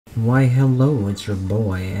Why hello, it's your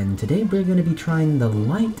boy, and today we're going to be trying the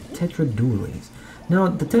Light Tetra Dualies. Now,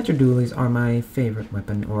 the Tetra Dualies are my favorite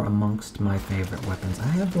weapon, or amongst my favorite weapons. I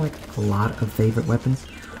have like a lot of favorite weapons,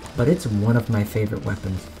 but it's one of my favorite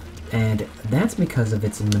weapons. And that's because of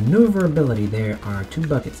its maneuverability. There are two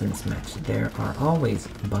buckets in this match. There are always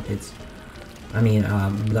buckets. I mean,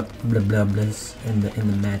 blah blah blah blahs in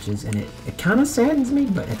the matches, and it kind of saddens me,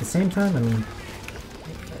 but at the same time, I mean,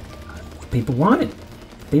 people want it.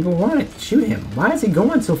 People want it. Shoot him. Why is he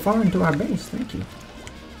going so far into our base? Thank you.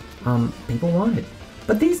 People want it.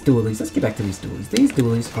 But these dualies, let's get back to these dualies. These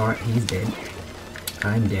dualies are, he's dead.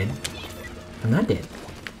 I'm dead. I'm not dead.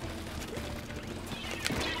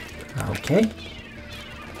 Okay.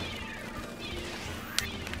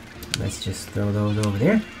 Let's just throw those over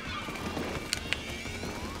there.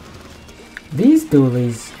 These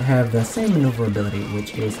dualies have the same maneuverability,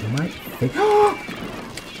 which is my favorite.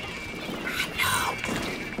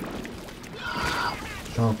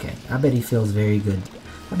 Okay, I bet he feels very good.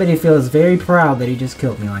 I bet he feels very proud that he just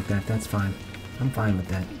killed me like that. That's fine. I'm fine with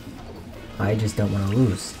that. I just don't want to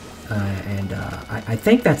lose. I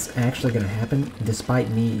think that's actually going to happen,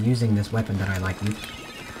 despite me using this weapon that I like.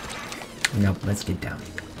 Nope, let's get down.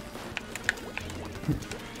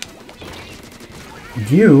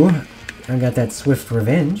 I got that swift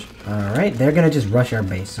revenge. Alright, they're going to just rush our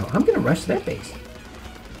base, so I'm going to rush their base.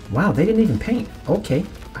 Wow, they didn't even paint. Okay,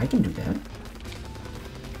 I can do that.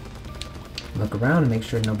 Look around and make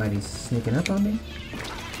sure nobody's sneaking up on me.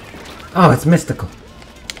 Oh, it's mystical.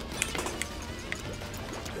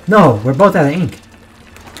 No, we're both out of ink.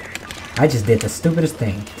 I just did the stupidest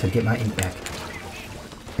thing to get my ink back.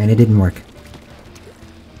 And it didn't work.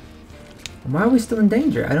 Why are we still in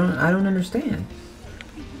danger? I don't understand.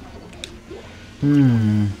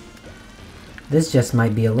 This just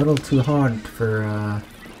might be a little too hard for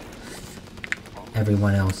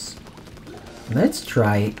everyone else. Let's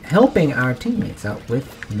try helping our teammates out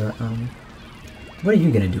with the, what are you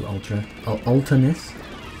gonna do, Ultaness?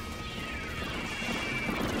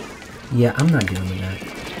 Yeah, I'm not dealing with that.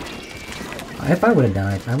 If I would have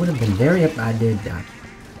died, I would have been very up. I did die.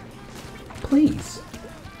 Please.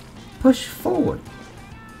 Push forward.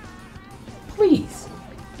 Please.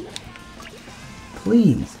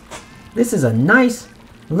 Please. This is a nice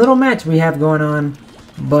little match we have going on,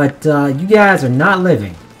 but you guys are not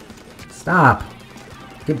living. Stop.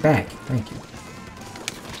 Get back. Thank you.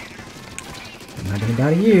 I'm not gonna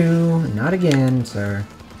die to you. Not again, sir.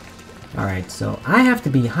 Alright, so I have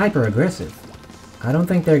to be hyper aggressive. I don't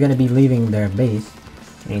think they're gonna be leaving their base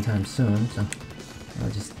anytime soon, so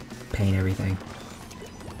I'll just paint everything.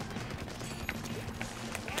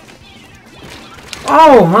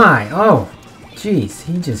 Oh my! Oh! Jeez,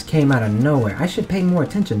 he just came out of nowhere. I should pay more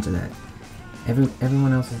attention to that.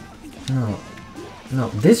 Everyone else is... No. No,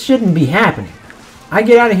 this shouldn't be happening. I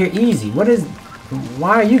get out of here easy. What is...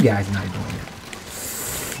 Why are you guys not doing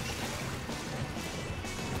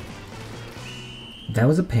it? That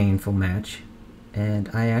was a painful match. And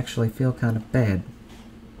I actually feel kind of bad.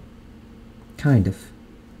 Kind of.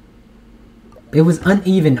 It was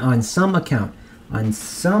uneven on some account. On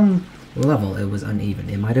some level, it was uneven.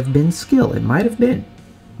 It might have been skill. It might have been.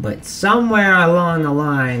 But somewhere along the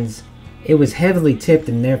lines, it was heavily tipped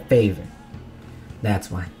in their favor.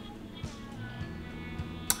 That's why.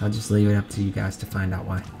 I'll just leave it up to you guys to find out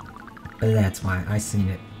why. But that's why. I seen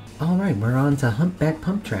it. Alright, we're on to Humpback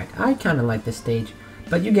Pump Track. I kind of like this stage,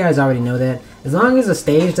 but you guys already know that. As long as a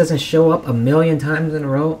stage doesn't show up a million times in a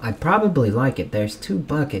row, I probably like it. There's 2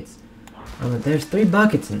 buckets. There's 3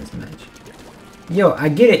 buckets in this match. Yo, I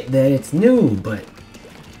get it that it's new, but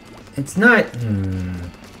it's not...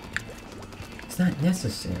 It's not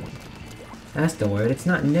necessary. That's the word. It's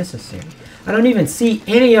not necessary. I don't even see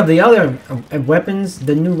any of the other weapons,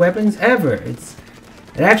 the new weapons, ever. It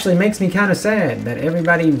actually makes me kind of sad that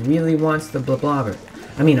everybody really wants the blobber.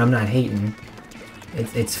 I mean, I'm not hating.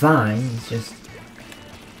 It's fine. It's just...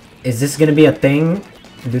 Is this going to be a thing?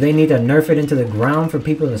 Do they need to nerf it into the ground for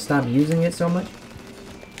people to stop using it so much?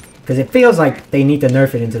 Because it feels like they need to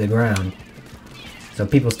nerf it into the ground so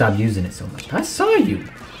people stop using it so much. I saw you.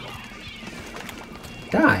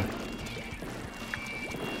 Die.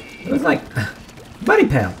 It was like, buddy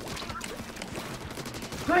pal.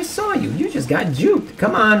 I saw you. You just got juked.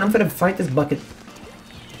 Come on, I'm gonna fight this bucket.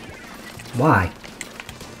 Why?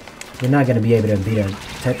 You're not gonna be able to beat a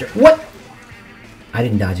Tetra. What? I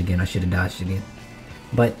didn't dodge again. I should have dodged again.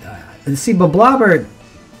 But, see, Blobber,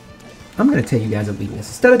 I'm gonna tell you guys a weakness.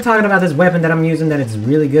 Instead of talking about this weapon that I'm using that is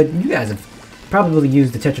really good, you guys have probably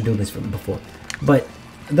used the Tetra Dualies from before. But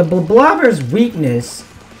the Blobber's weakness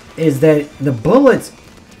is that the bullets,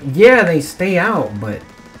 yeah, they stay out, but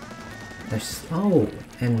They're slow,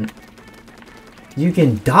 and you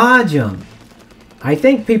can dodge them. I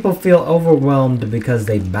think people feel overwhelmed because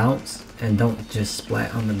they bounce and don't just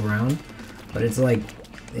splat on the ground. But it's like,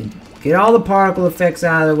 get all the particle effects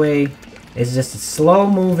out of the way. It's just a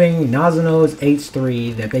slow-moving Nozzle-Nose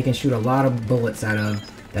H3 that they can shoot a lot of bullets out of.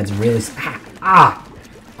 That's really... Oh,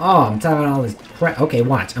 I'm talking all this crap. Okay,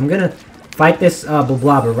 watch. I'm gonna fight this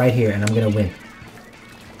blobber right here, and I'm gonna win.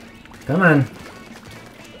 Come on.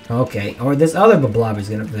 Okay, or this other blobber's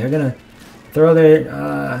gonna... They're gonna throw their...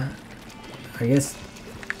 I guess...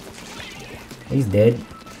 He's dead.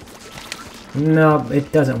 No,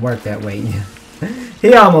 it doesn't work that way.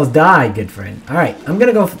 He almost died, good friend. Alright, I'm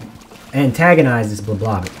gonna go antagonize this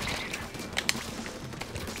blobber.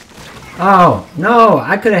 Oh, no,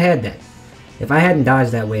 I could have had that if I hadn't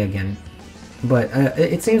dodged that way again. But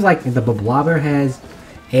it seems like the blobber has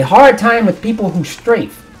a hard time with people who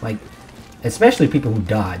strafe. Like, especially people who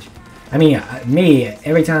dodge. I mean, me,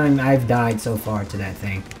 every time I've died so far to that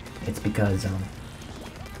thing, it's because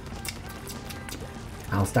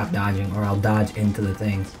I'll stop dodging, or I'll dodge into the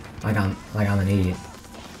things like I'm an idiot.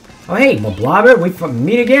 Oh hey, blobber, we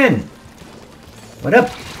meet again. What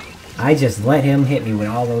up? I just let him hit me with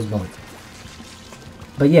all those bullets.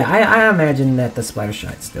 But yeah, I imagine that the splatter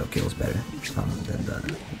shot still kills better than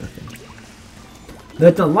the thing.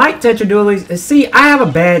 The Light Tetra Dualies. See, I have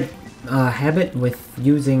a bad habit with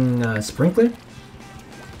using sprinkler,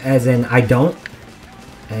 as in I don't,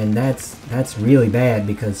 and that's really bad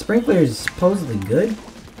because sprinkler is supposedly good,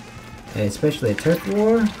 especially at Turf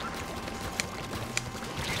War.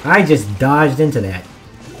 I just dodged into that.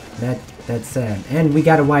 That's sad. And we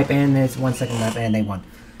got a wipe, and there's 1 second left, and they won.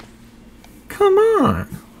 Come on.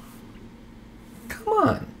 Come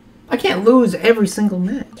on. I can't lose every single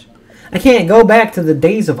match. I can't go back to the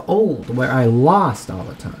days of old where I lost all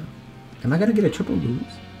the time. Am I going to get a triple lose?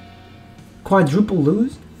 Quadruple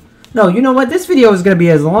lose? No, you know what? This video is going to be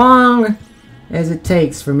as long as it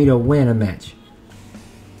takes for me to win a match.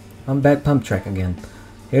 I'm back pump track again.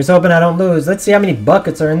 Here's hoping I don't lose. Let's see how many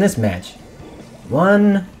buckets are in this match.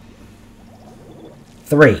 1,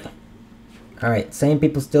 3. Alright, same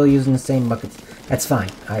people still using the same buckets. That's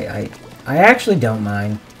fine. I actually don't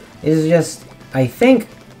mind. It's just, I think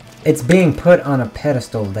it's being put on a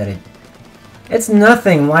pedestal that it's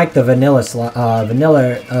nothing like the vanilla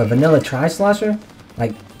tri-slosher.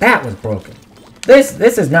 Like, that was broken. This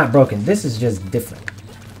is not broken. This is just different.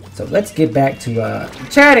 So let's get back to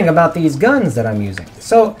chatting about these guns that I'm using.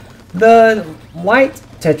 So the Light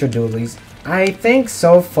Tetra Dualies, I think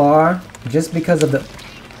so far, just because of the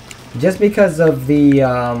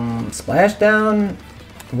splashdown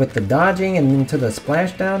with the dodging and into the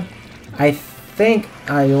splashdown, I think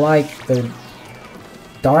I like the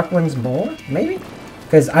dark ones more, maybe?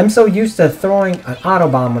 Because I'm so used to throwing an auto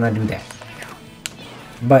bomb when I do that.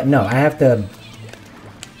 But no, I have to...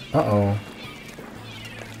 Uh-oh.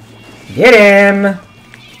 Get him!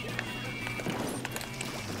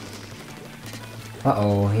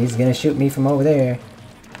 Uh-oh, he's gonna shoot me from over there.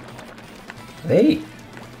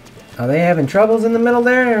 Are they having troubles in the middle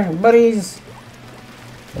there, buddies?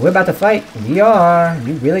 We're about to fight. We are.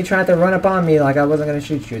 You really tried to run up on me like I wasn't gonna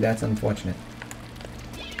shoot you. That's unfortunate.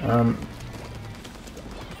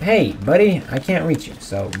 Hey, buddy, I can't reach you,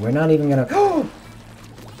 so we're not even gonna...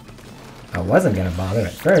 I wasn't gonna bother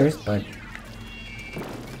at first, but...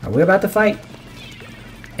 Are we about to fight?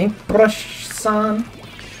 Inkbrush-san?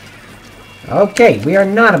 Okay, we are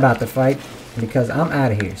not about to fight, because I'm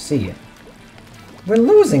out of here. See ya. We're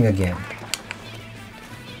losing again.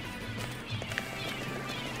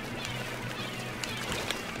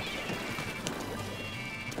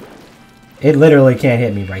 It literally can't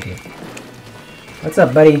hit me right here. What's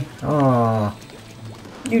up, buddy? Aw.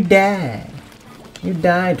 You died. You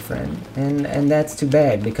died, friend. And that's too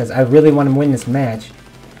bad, because I really want to win this match.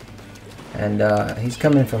 And he's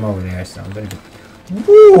coming from over there, so I'm gonna do...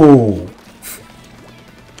 Woo!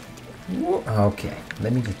 Okay,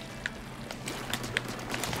 let me just...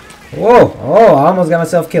 Whoa! Oh, I almost got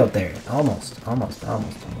myself killed there. Almost got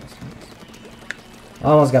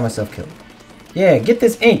myself killed. Yeah, get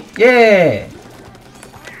this ink! Yeah!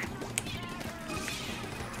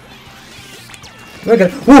 Look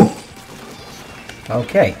at... Woo!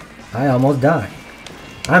 Okay, I almost died.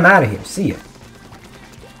 I'm out of here. See ya.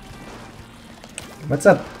 What's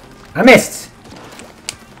up? I missed!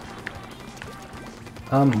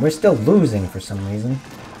 We're still losing for some reason.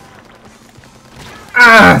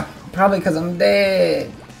 Ah! Probably because I'm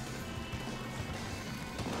dead.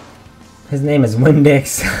 His name is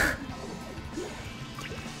Windex.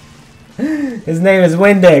 His name is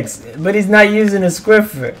Windex, but he's not using a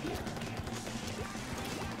squiffer.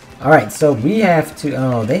 Alright, so we have to...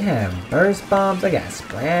 Oh, they have burst bombs. I got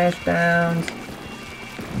splashdowns.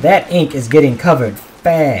 That ink is getting covered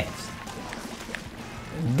fast.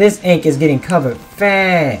 This ink is getting covered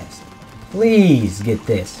fast. Please get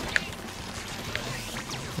this.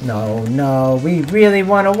 No, no. We really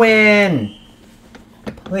want to win.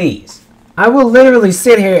 Please. I will literally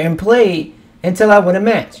sit here and play until I win a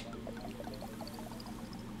match.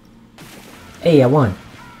 Hey, I won.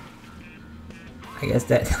 I guess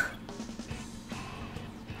that...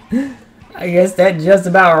 I guess that just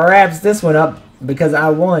about wraps this one up because I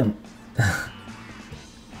won.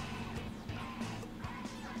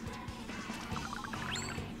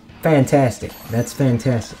 Fantastic. That's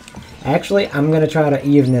fantastic. Actually, I'm going to try to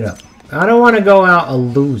even it up. I don't want to go out a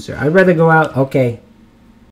loser. I'd rather go out... Okay.